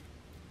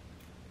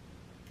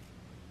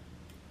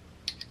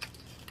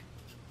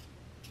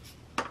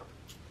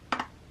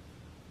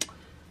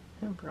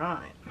 All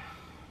right.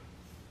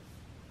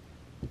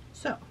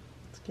 So,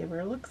 let's give her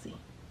a look-see.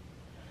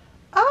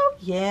 Oh,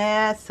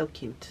 yeah, so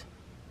cute.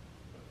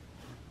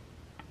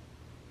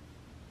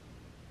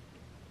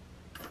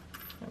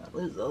 I'm gonna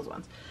lose those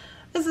ones.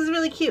 This is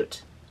really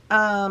cute.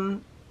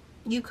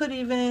 You could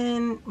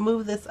even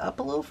move this up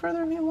a little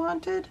further if you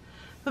wanted.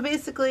 But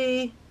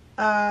basically,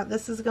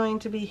 this is going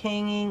to be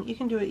hanging. You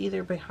can do it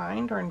either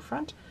behind or in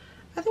front.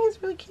 I think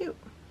it's really cute.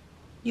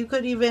 You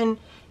could even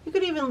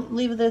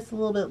leave this a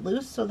little bit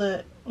loose so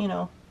that, you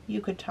know,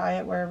 you could tie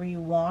it wherever you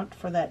want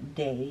for that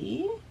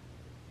day.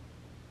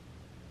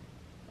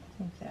 I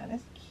think that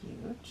is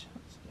cute.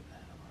 Let's give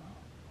that a whirl.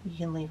 You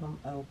can leave them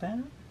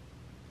open.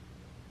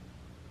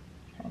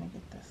 I'm trying to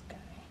get this guy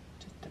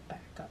just to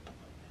back up a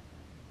little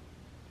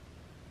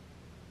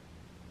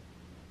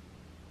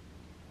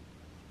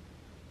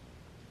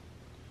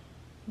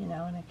bit. You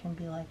know, and it can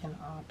be like an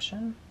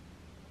option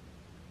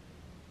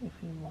if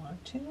you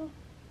want to.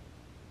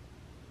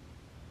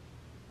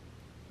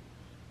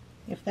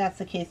 If that's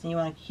the case and you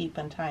want to keep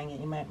untying it,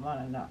 you might want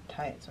to not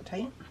tie it so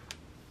tight.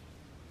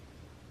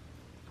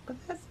 But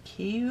that's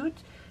cute.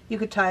 You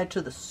could tie it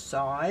to the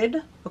side.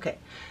 Okay,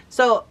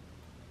 so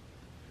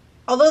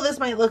although this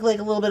might look like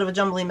a little bit of a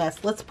jumbly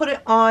mess, let's put it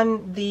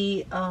on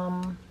the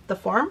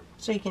form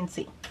so you can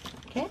see.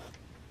 Okay.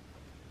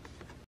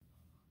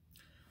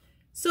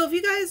 So if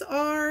you guys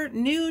are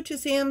new to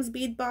Sam's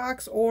bead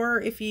box, or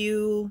if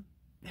you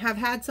have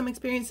had some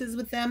experiences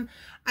with them,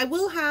 I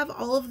will have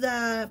all of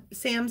the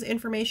Sam's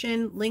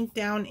information linked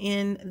down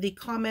in the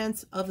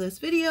comments of this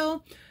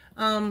video.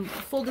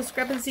 Full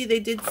discrepancy,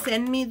 they did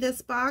send me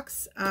this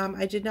box.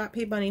 I did not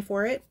pay money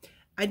for it.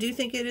 I do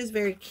think it is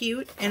very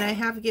cute, and I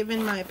have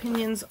given my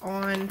opinions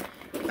on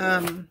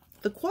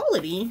the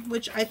quality,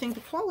 which I think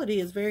the quality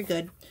is very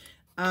good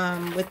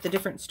with the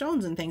different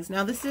stones and things.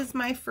 Now, this is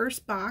my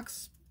first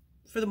box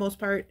for the most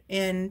part,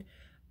 and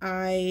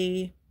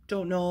I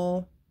don't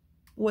know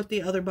what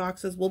the other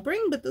boxes will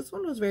bring, but this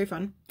one was very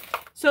fun.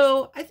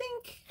 So I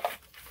think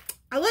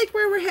I like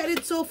where we're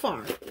headed so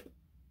far.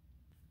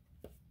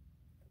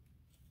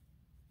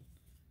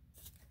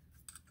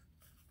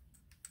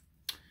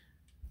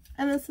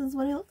 And this is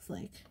what he looks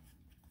like.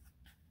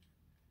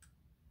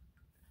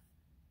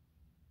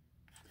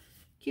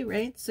 Cute,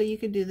 right? So you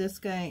could do this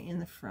guy in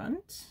the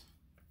front.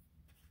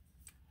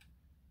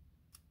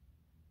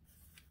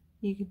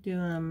 You could do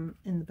them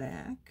in the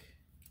back.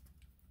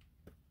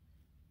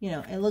 You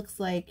know, it looks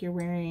like you're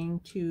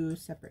wearing two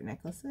separate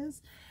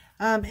necklaces.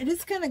 It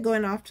is kind of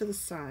going off to the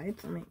side.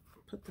 Let me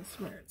put this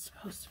where it's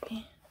supposed to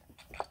be.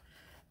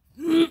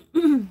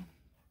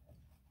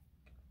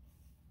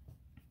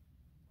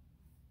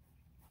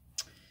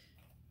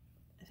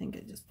 I think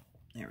I just,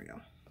 there we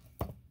go.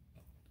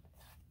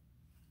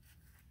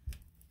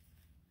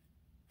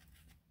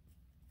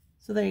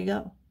 So there you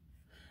go.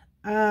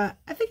 I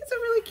think it's a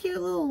really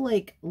cute little,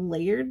 like,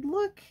 layered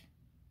look.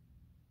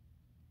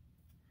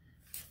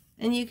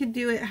 And you could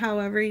do it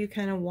however you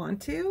kind of want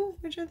to,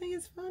 which I think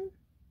is fun.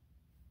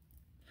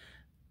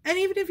 And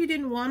even if you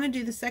didn't want to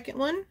do the second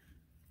one,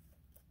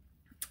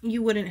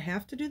 you wouldn't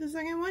have to do the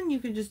second one. You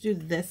could just do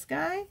this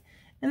guy.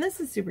 And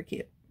this is super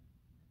cute.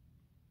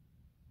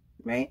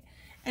 Right?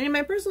 And in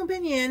my personal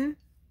opinion,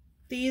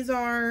 these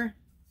are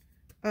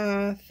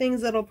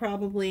things that'll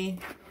probably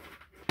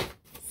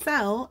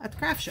sell at the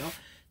craft show.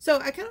 So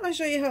I kind of want to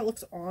show you how it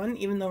looks on,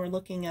 even though we're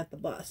looking at the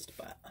bust,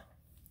 but let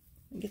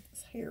me get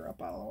this hair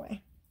up out of the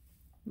way.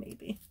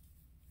 Maybe.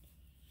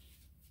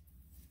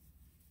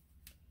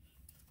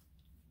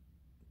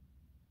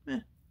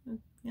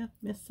 Yeah,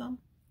 missed some.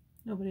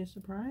 Nobody's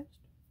surprised.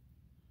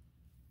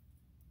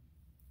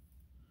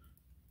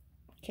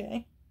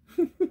 Okay.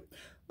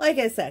 Like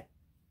I said,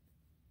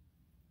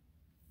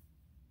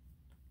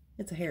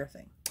 it's a hair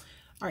thing.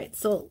 All right,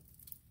 so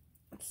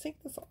let's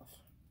take this off.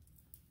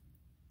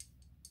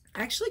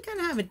 I actually kind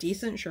of have a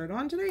decent shirt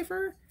on today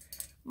for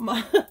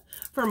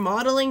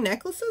modeling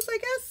necklaces, I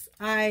guess.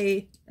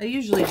 I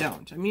usually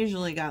don't. I'm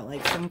usually got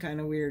like some kind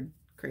of weird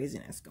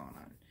craziness going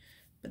on.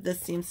 But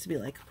this seems to be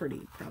like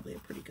probably a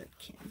pretty good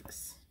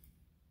canvas.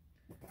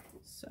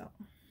 So.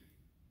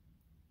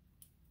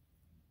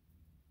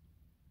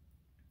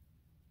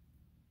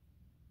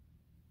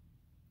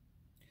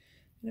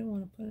 I don't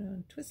want to put it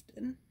on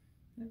twisted.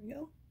 There we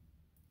go.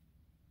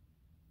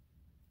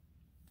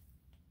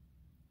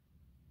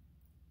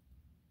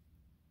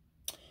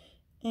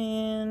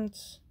 And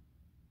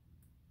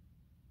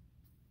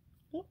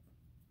oh,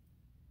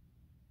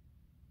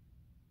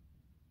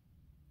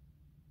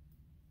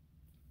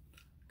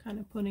 kind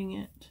of putting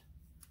it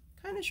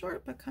kind of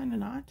short, but kind of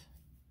not.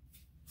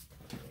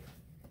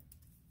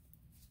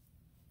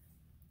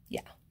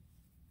 Yeah,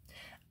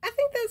 I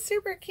think that's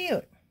super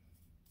cute.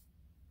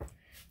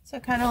 So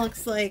it kind of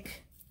looks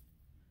like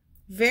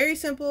very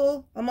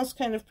simple, almost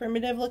kind of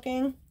primitive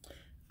looking,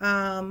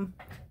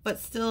 but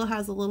still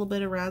has a little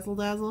bit of razzle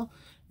dazzle.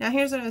 Now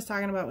here's what I was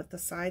talking about with the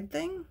side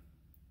thing.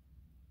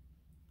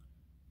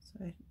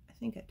 So I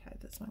think I tied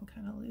this one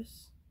kind of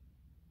loose.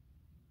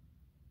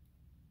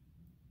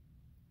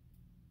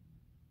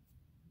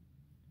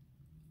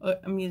 Oh,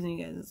 I'm using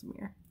you guys as a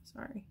mirror.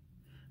 Sorry.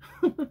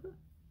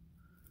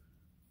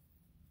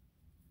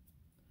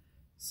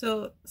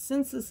 So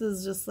since this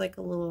is just like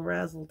a little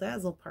razzle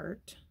dazzle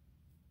part,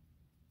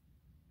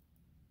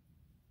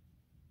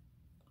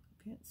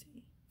 can't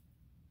see.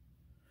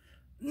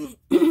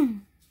 Okay.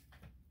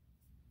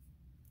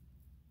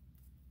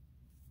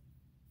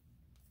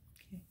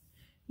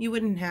 You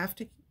wouldn't have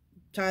to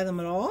tie them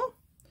at all.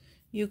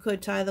 You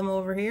could tie them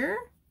over here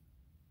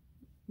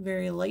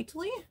very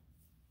lightly.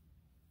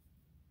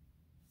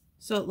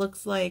 So it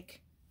looks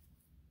like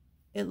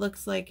it's let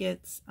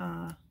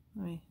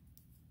me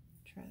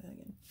try that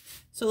again.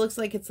 So it looks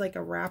like it's like a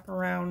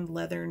wraparound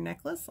leather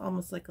necklace,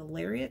 almost like a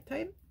lariat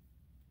type.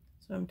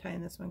 So I'm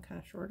tying this one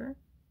kind of shorter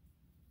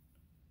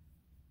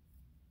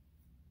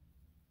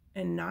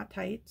and not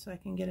tight so I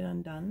can get it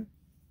undone.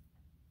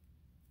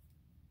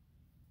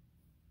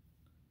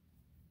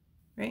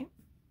 Right?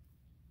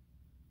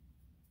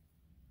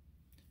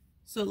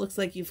 So it looks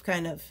like you've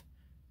kind of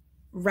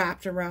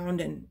wrapped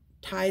around and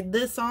tied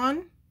this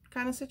on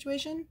kind of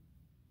situation.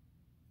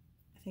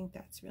 I think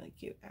that's really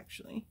cute,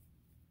 actually.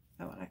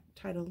 I want to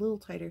tie it a little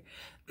tighter.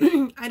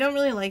 I don't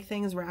really like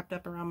things wrapped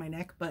up around my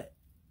neck, but,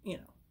 you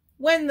know,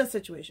 when the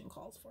situation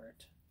calls for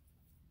it.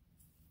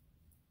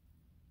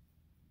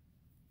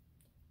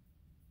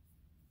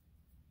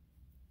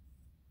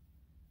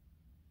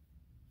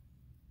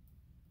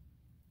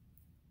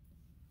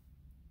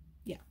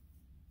 Yeah.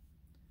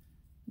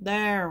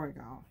 There we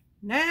go.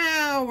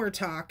 Now we're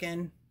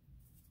talking.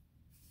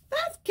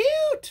 That's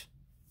cute.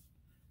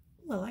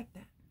 Ooh, I like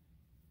that.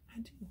 I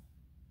do.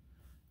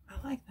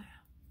 I like that.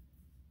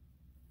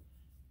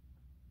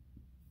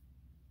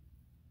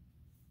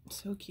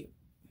 So cute.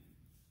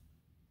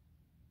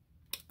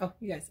 Oh,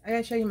 you guys, I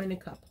gotta show you my new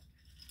cup.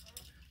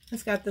 I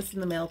just got this in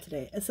the mail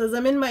today. It says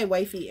I'm in my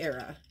wifey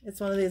era. It's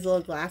one of these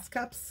little glass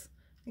cups.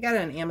 I got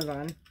it on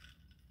Amazon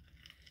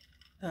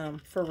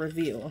for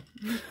review.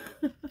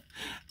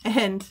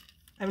 And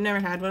I've never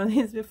had one of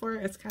these before.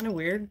 It's kind of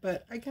weird,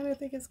 but I kind of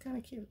think it's kind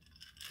of cute.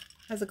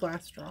 It has a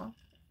glass straw.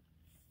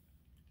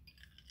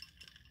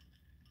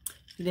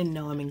 You didn't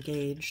know I'm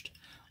engaged.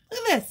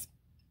 Look at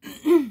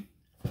this.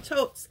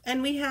 Totes.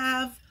 And we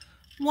have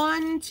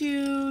 1,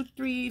 2,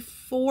 3,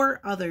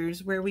 4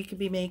 others where we could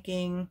be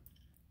making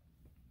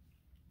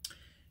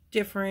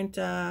different,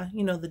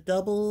 you know, the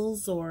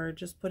doubles or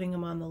just putting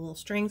them on the little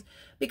strings.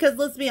 Because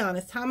let's be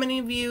honest, how many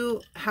of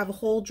you have a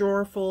whole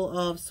drawer full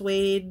of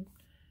suede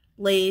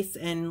lace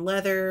and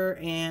leather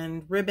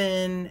and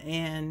ribbon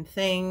and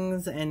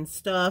things and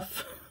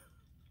stuff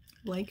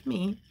like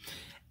me,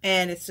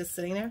 and it's just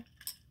sitting there?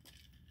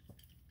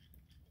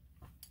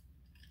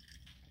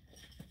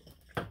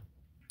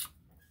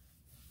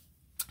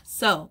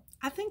 So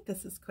I think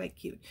this is quite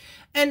cute.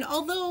 And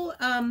although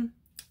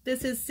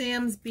this is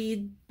Sam's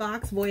bead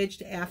box, Voyage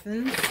to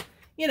Athens,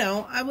 you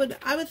know, I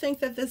would think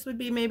that this would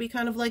be maybe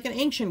kind of like an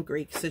ancient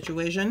Greek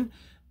situation.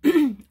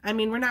 I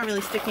mean, we're not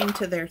really sticking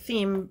to their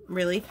theme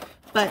really,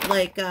 but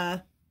like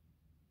a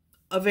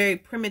very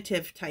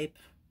primitive type,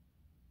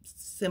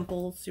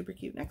 simple, super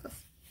cute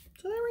necklace.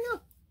 So there we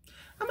go.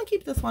 I'm gonna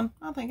keep this one.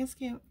 I think it's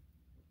cute.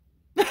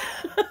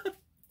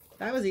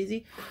 That was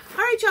easy. All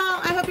right,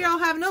 y'all. I hope you're all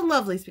having a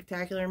lovely,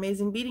 spectacular,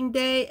 amazing beading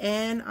day,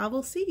 and I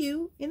will see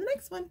you in the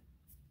next one.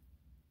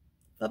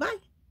 Bye-bye.